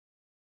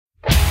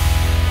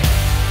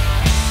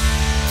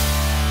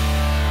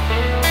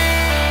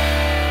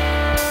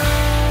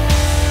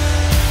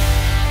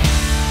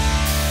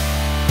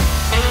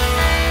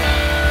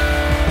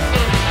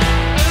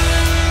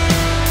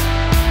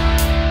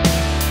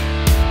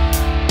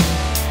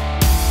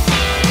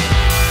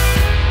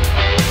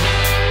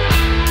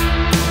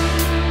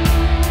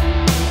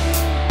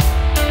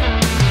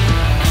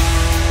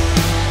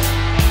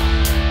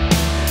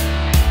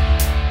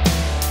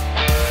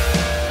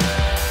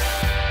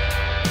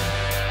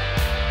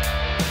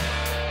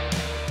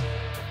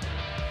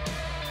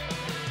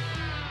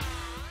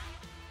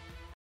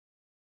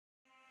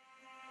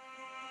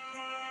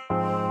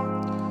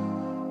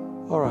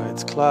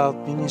Rugged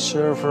Cloud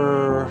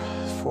Miniserver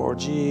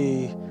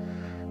 4G,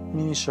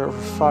 Miniserver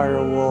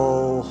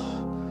firewall,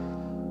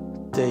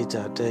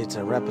 data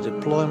rapid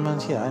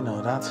deployment. Yeah, I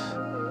know that.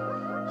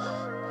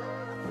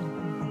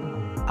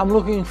 I'm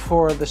looking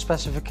for the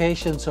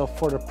specifications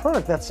for the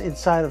product that's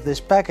inside of this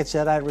package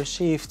that I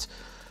received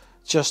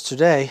just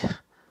today,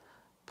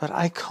 but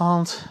I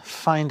can't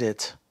find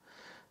it.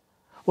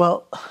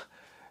 Well,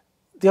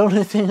 the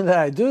only thing that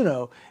I do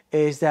know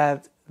is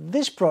that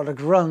this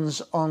product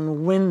runs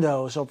on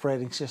Windows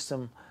operating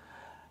system.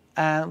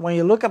 And when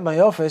you look at my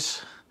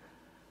office,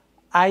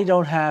 I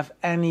don't have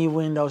any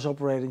Windows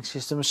operating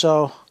system,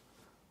 so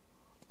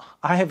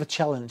I have a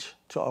challenge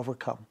to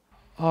overcome.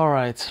 All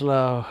right,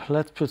 so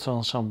let's put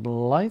on some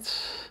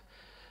lights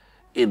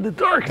in the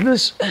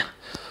darkness.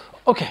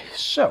 Okay,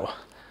 so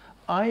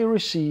I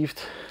received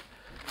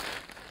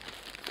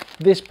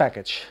this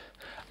package.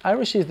 I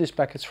received this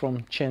package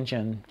from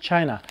Shenzhen,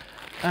 China.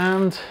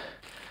 And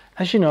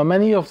as you know,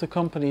 many of the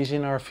companies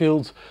in our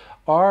field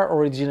are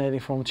originating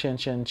from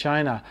Shenzhen,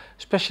 China,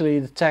 especially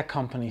the tech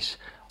companies.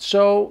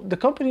 So the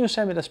company who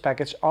sent me this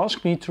package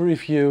asked me to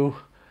review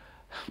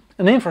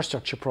an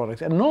infrastructure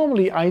product, and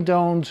normally I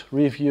don't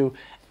review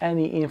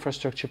any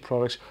infrastructure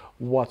products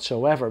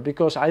whatsoever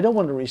because I don't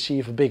want to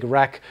receive a big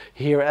rack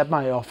here at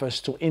my office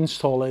to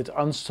install it,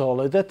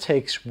 uninstall it. That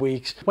takes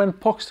weeks. When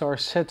Pocstars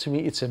said to me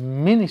it's a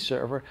mini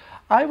server,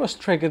 I was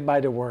triggered by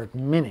the word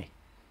mini.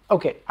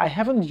 Okay, I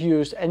haven't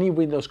used any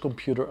Windows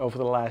computer over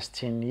the last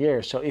 10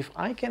 years, so if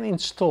I can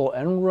install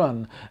and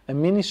run a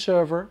mini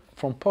server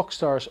from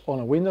Pocstars on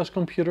a Windows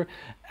computer,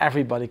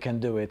 everybody can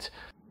do it.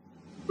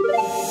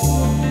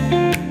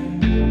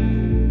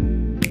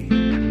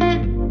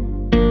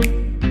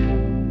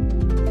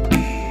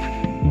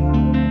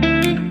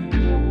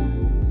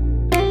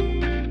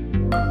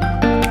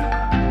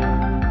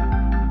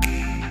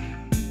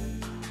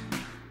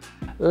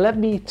 Let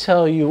me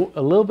tell you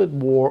a little bit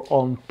more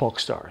on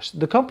Pocstars.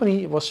 The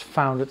company was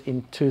founded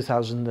in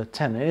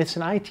 2010 and it's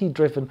an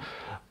IT-driven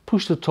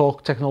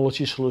push-to-talk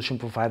technology solution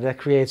provider that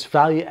creates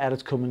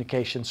value-added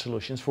communication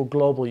solutions for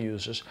global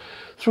users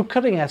through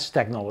cutting-edge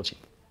technology.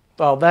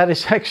 Well, that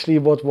is actually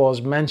what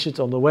was mentioned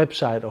on the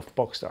website of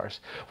Pocstars.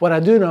 What I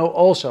do know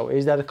also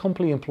is that the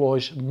company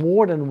employs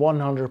more than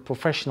 100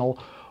 professional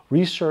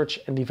research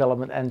and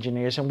development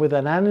engineers, and with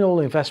an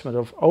annual investment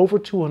of over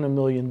 $200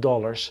 million.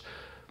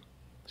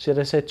 Should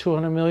I say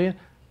 200 million?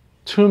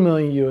 $2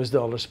 million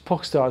US.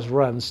 Pocstars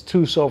runs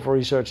 2 software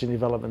research and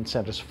development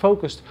centers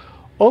focused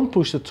on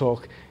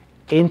push-to-talk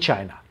in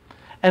China.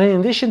 And in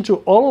addition to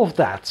all of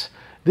that,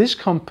 this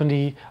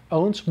company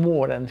owns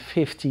more than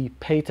 50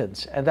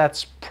 patents, and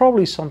that's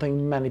probably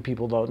something many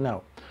people don't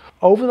know.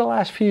 Over the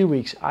last few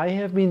weeks, I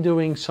have been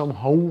doing some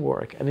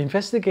homework and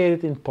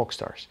investigated in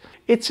Pocstars.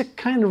 It's a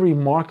kind of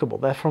remarkable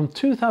that from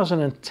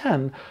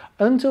 2010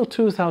 until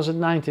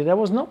 2019, there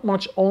was not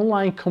much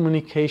online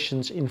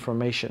communications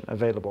information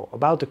available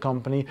about the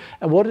company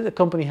and what the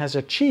company has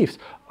achieved,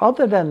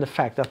 other than the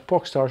fact that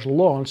Pocstars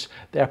launched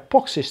their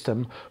PoC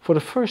system for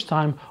the first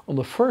time on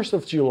the 1st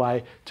of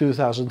July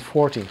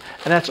 2014.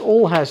 And that's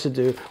all has to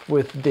do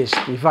with this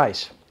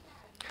device.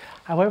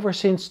 However,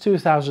 since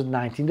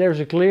 2019, there is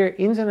a clear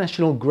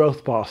international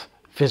growth path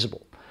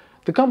visible.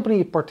 The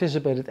company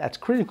participated at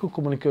Critical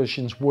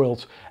Communications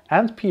World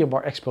and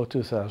PMR Expo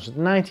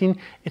 2019.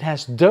 It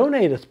has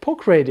donated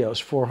PoC radios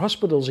for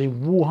hospitals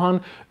in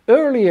Wuhan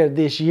earlier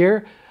this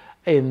year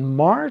in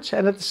March,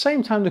 and at the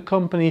same time the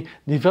company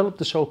developed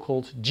the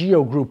so-called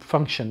geo-group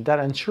function that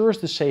ensures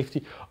the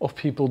safety of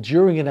people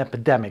during an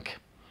epidemic.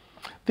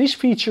 These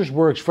features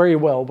works very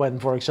well when,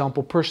 for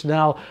example,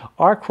 personnel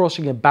are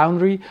crossing a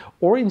boundary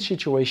or in a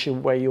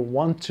situation where you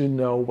want to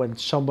know when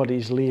somebody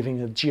is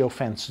leaving a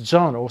geofenced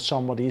zone or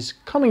somebody is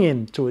coming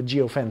into a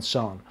geofenced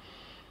zone.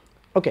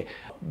 Okay,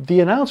 the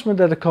announcement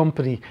that the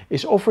company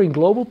is offering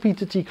global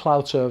PTT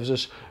cloud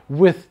services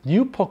with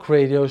new PoC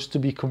radios to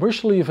be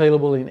commercially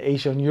available in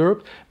Asia and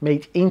Europe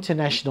made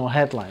international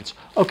headlines.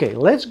 Okay,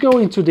 let's go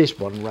into this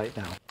one right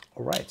now.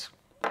 All right,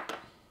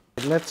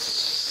 let's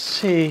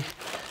see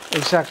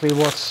exactly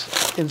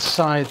what's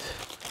inside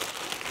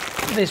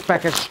this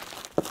package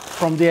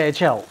from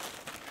DHL.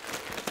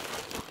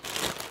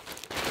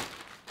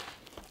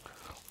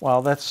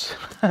 Well, that's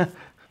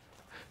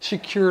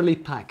securely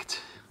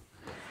packed,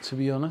 to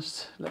be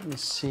honest. Let me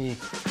see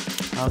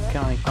how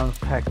can I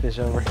unpack this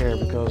over here,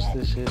 because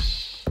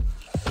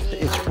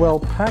it's well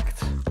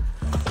packed.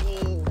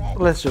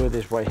 Let's do it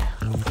this way.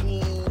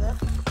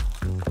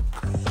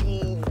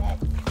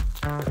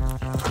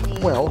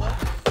 Well,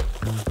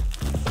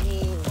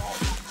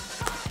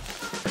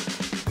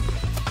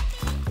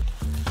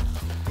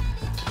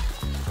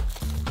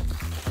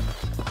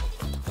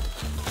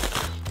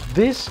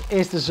 this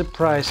is the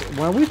surprise.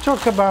 When we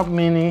talk about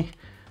mini,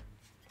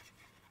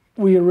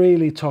 we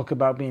really talk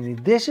about mini.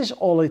 This is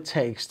all it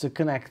takes to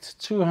connect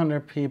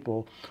 200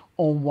 people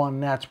on one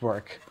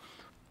network.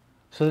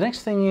 So the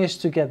next thing is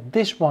to get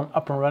this one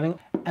up and running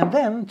and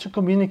then to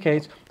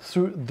communicate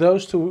through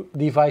those 2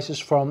 devices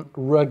from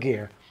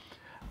RugGear.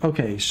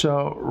 Okay,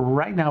 so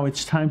right now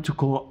it's time to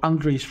call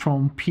Andries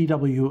from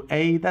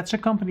PWA. That's a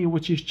company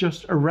which is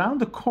just around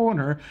the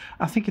corner.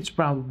 I think it's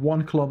around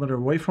 1 kilometer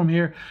away from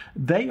here.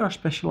 They are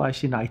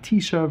specialized in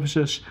IT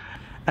services,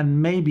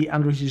 and maybe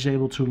Andries is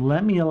able to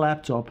lend me a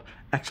laptop,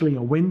 actually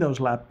a Windows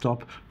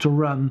laptop, to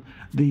run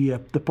the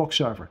PoC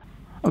server.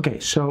 Okay,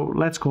 so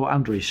let's call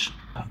Andries.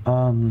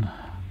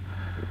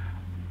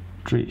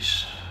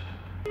 Andries.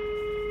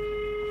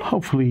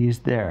 Hopefully he's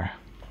there.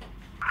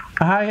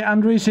 Hi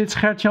Andries, it's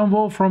Gert-Jan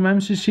Wolf from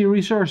MCC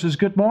Resources.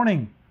 Good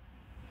morning.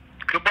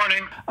 Good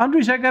morning.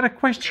 Andries, I got a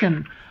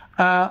question.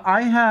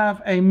 I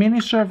have a mini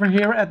server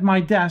here at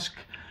my desk,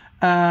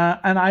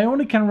 and I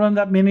only can run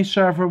that mini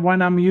server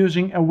when I'm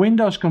using a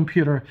Windows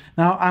computer.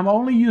 Now I'm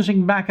only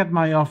using Mac at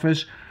my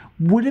office.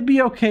 Would it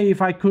be okay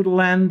if I could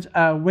lend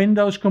a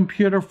Windows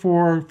computer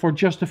for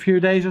just a few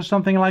days or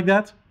something like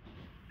that?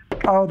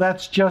 Oh,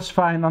 that's just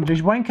fine,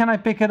 Andries. When can I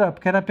pick it up?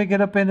 Can I pick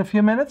it up in a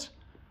few minutes?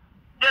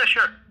 Yeah,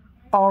 sure.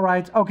 All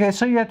right. Okay,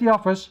 see you at the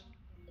office.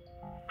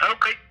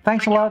 Okay.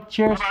 Thanks a lot.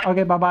 Cheers. Bye-bye.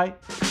 Okay, bye-bye.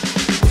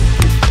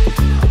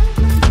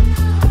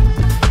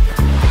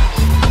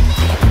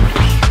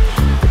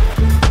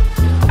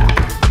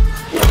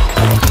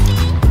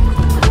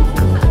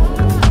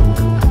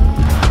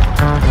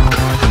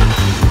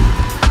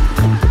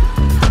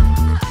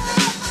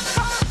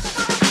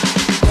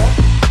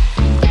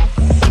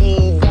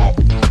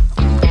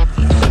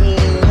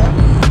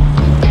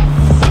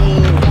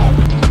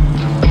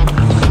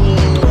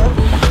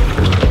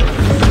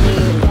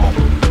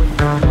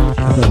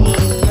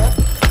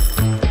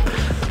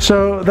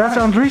 So that's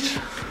Andries.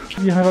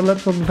 You have a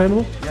laptop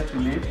available? Yes,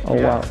 indeed.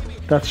 Oh wow,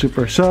 that's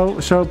super. So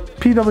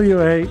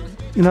PWA,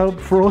 you know,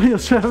 for all your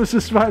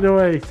services, by the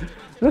way.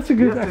 That's a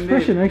good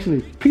expression,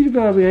 actually.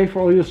 PWA for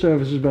all your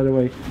services, by the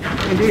way.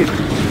 Indeed.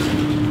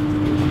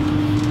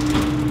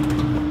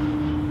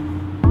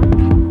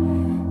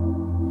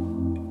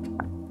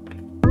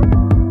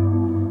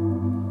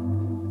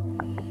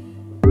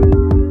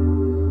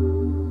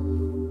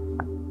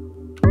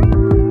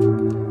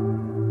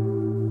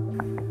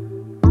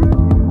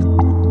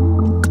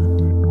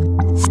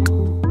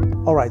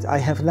 Alright, I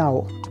have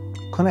now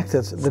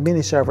connected the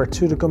mini server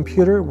to the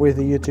computer with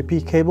the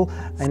UTP cable.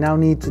 I now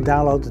need to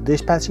download the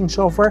dispatching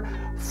software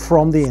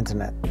from the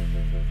internet.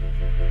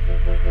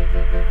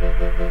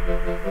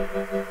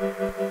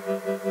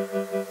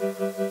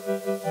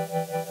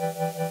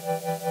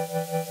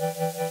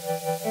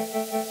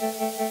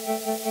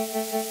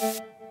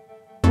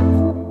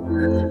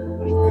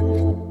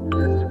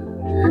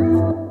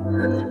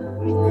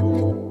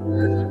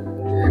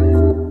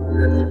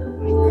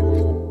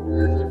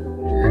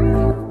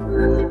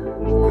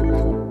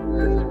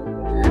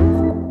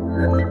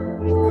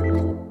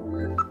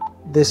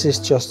 This is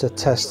just a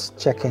test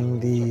checking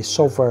the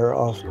software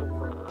of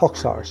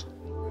Pocstars.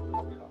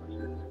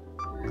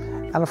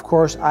 And of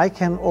course I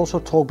can also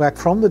talk back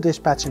from the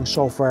dispatching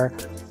software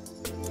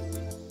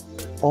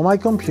on my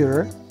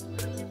computer.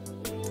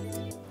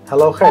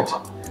 Hello Gert.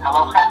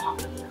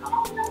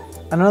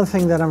 Another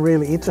thing that I'm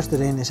really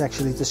interested in is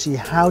actually to see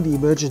how the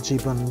emergency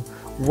button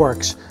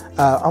works.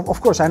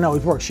 Of course I know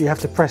it works, you have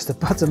to press the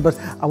button, but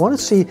I want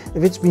to see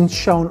if it's been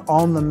shown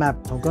on the map.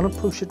 I'm going to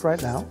push it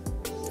right now.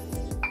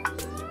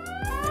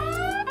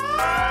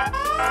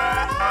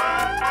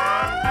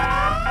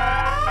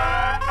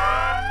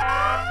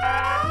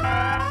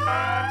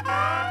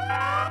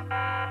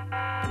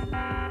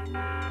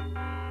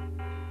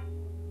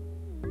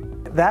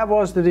 That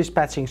was the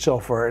dispatching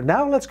software.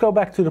 Now let's go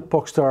back to the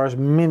Pocstars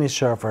mini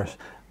servers,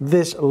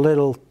 this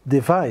little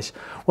device.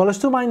 Well, as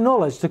to my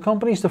knowledge, the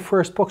company is the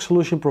first PoC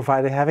solution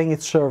provider having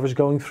its servers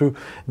going through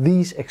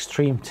these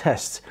extreme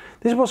tests.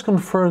 This was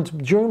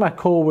confirmed during my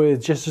call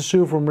with Jesse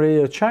Su from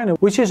Radio China,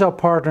 which is our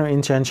partner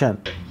in Shenzhen.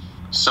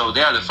 So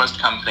they are the first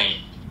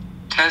company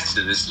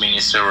tested this mini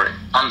server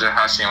under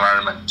harsh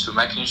environment to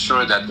making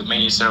sure that the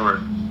mini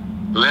server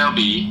will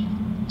be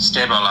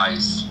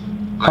stabilized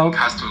when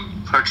customer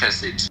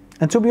purchase it.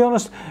 And to be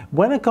honest,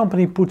 when a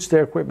company puts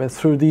their equipment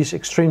through these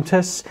extreme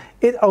tests,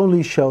 it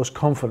only shows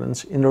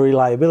confidence in the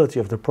reliability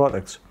of the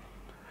products.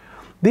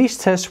 These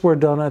tests were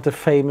done at the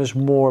famous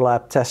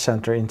MooreLab test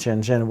center in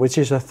Shenzhen, which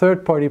is a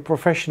third-party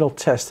professional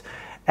test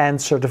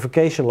and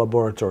certification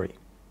laboratory.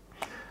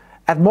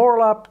 At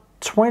MooreLab,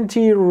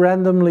 20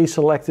 randomly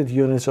selected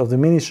units of the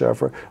mini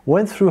server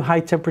went through high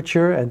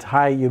temperature and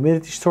high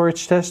humidity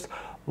storage test,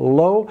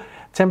 low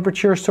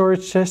temperature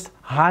storage test,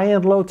 high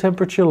and low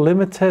temperature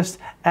limit test,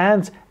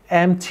 and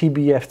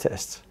MTBF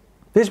tests.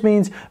 This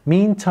means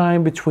mean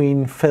time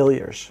between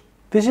failures.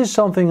 This is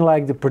something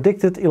like the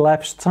predicted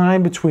elapsed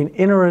time between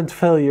inherent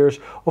failures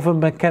of a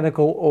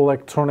mechanical or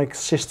electronic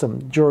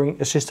system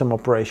during a system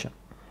operation.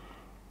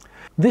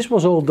 This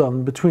was all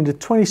done between the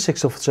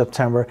 26th of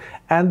September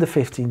and the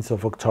 15th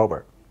of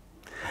October.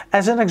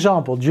 As an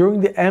example, during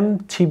the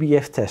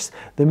MTBF test,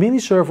 the mini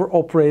server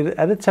operated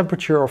at a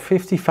temperature of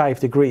 55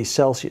 degrees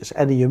Celsius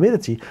and a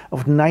humidity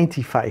of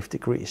 95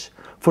 degrees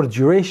for the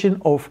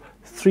duration of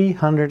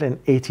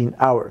 318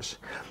 hours.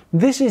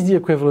 This is the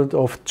equivalent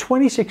of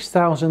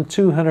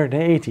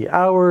 26,280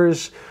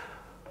 hours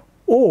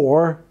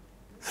or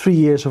 3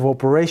 years of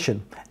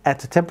operation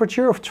at a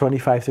temperature of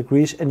 25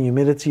 degrees and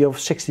humidity of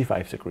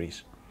 65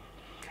 degrees.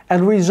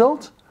 And the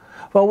result?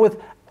 Well,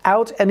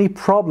 without any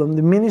problem,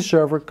 the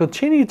Miniserver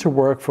continued to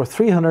work for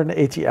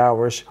 380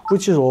 hours,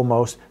 which is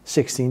almost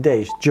 16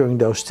 days, during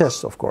those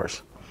tests, of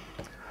course.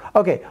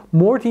 Okay,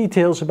 more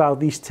details about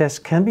these tests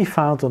can be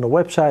found on the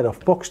website of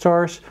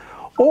Pocstars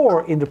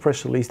or in the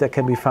press release that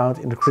can be found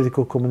in the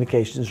Critical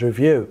Communications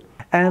Review.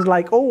 And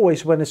like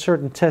always, when a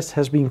certain test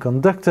has been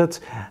conducted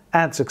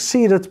and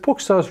succeeded,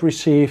 Pocstars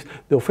received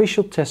the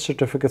official test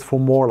certificate for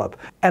Morlab.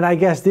 And I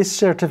guess this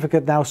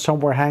certificate now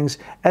somewhere hangs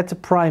at the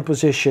prime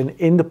position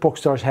in the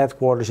Pocstars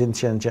headquarters in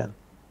Shenzhen.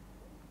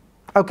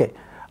 Okay,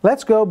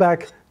 let's go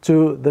back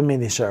to the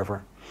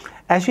Miniserver.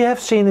 As you have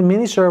seen, the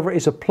Miniserver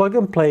is a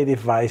plug-and-play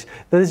device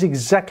that is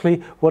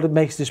exactly what it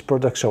makes this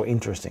product so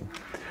interesting.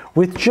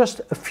 With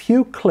just a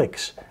few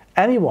clicks,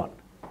 anyone,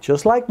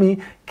 just like me,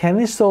 can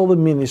install the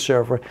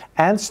Miniserver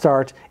and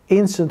start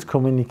instant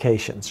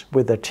communications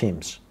with their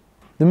teams.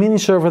 The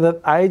Miniserver that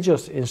I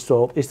just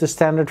installed is the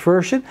standard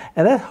version,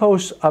 and that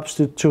hosts up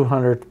to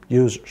 200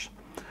 users.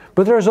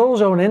 But there's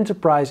also an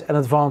enterprise and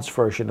advanced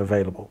version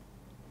available.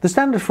 The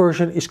standard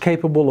version is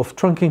capable of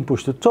trunking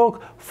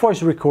push-to-talk,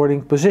 voice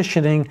recording,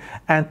 positioning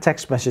and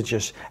text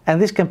messages, and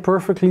this can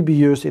perfectly be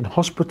used in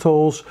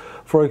hospitals,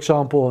 for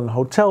example in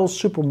hotels,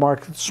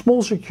 supermarkets,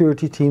 small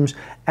security teams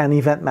and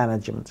event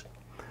management.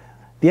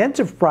 The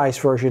enterprise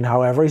version,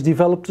 however, is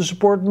developed to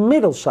support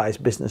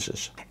middle-sized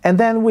businesses. And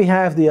then we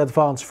have the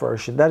advanced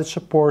version that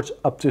supports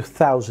up to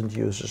 1,000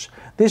 users.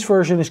 This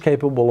version is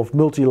capable of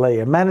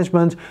multi-layer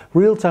management,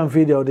 real-time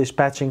video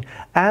dispatching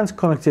and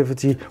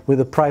connectivity with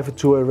the private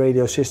two-way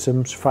radio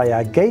systems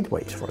via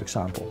gateways, for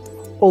example.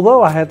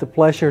 Although I had the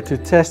pleasure to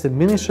test the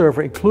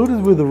Miniserver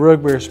included with the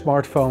RugGear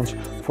smartphones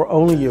for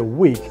only a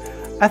week,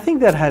 I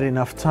think that had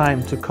enough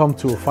time to come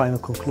to a final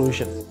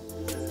conclusion.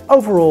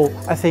 Overall,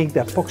 I think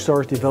that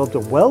Pocstars developed a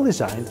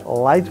well-designed,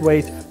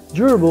 lightweight,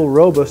 durable,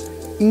 robust,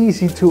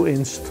 easy to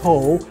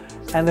install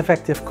and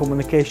effective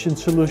communication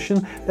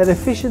solution that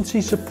efficiently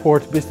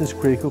supports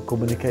business-critical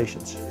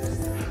communications.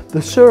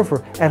 The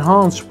server,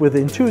 enhanced with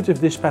the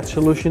intuitive dispatch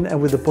solution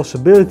and with the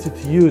possibility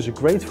to use a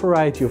great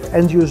variety of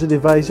end-user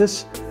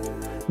devices,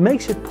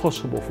 makes it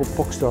possible for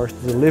Pocstars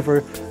to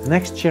deliver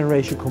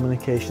next-generation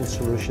communication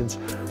solutions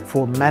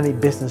for many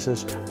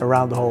businesses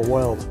around the whole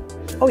world.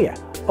 Oh yeah,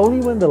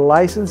 only when the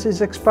license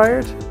is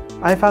expired,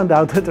 I found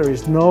out that there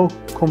is no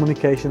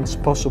communications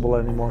possible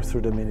anymore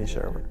through the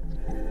Miniserver.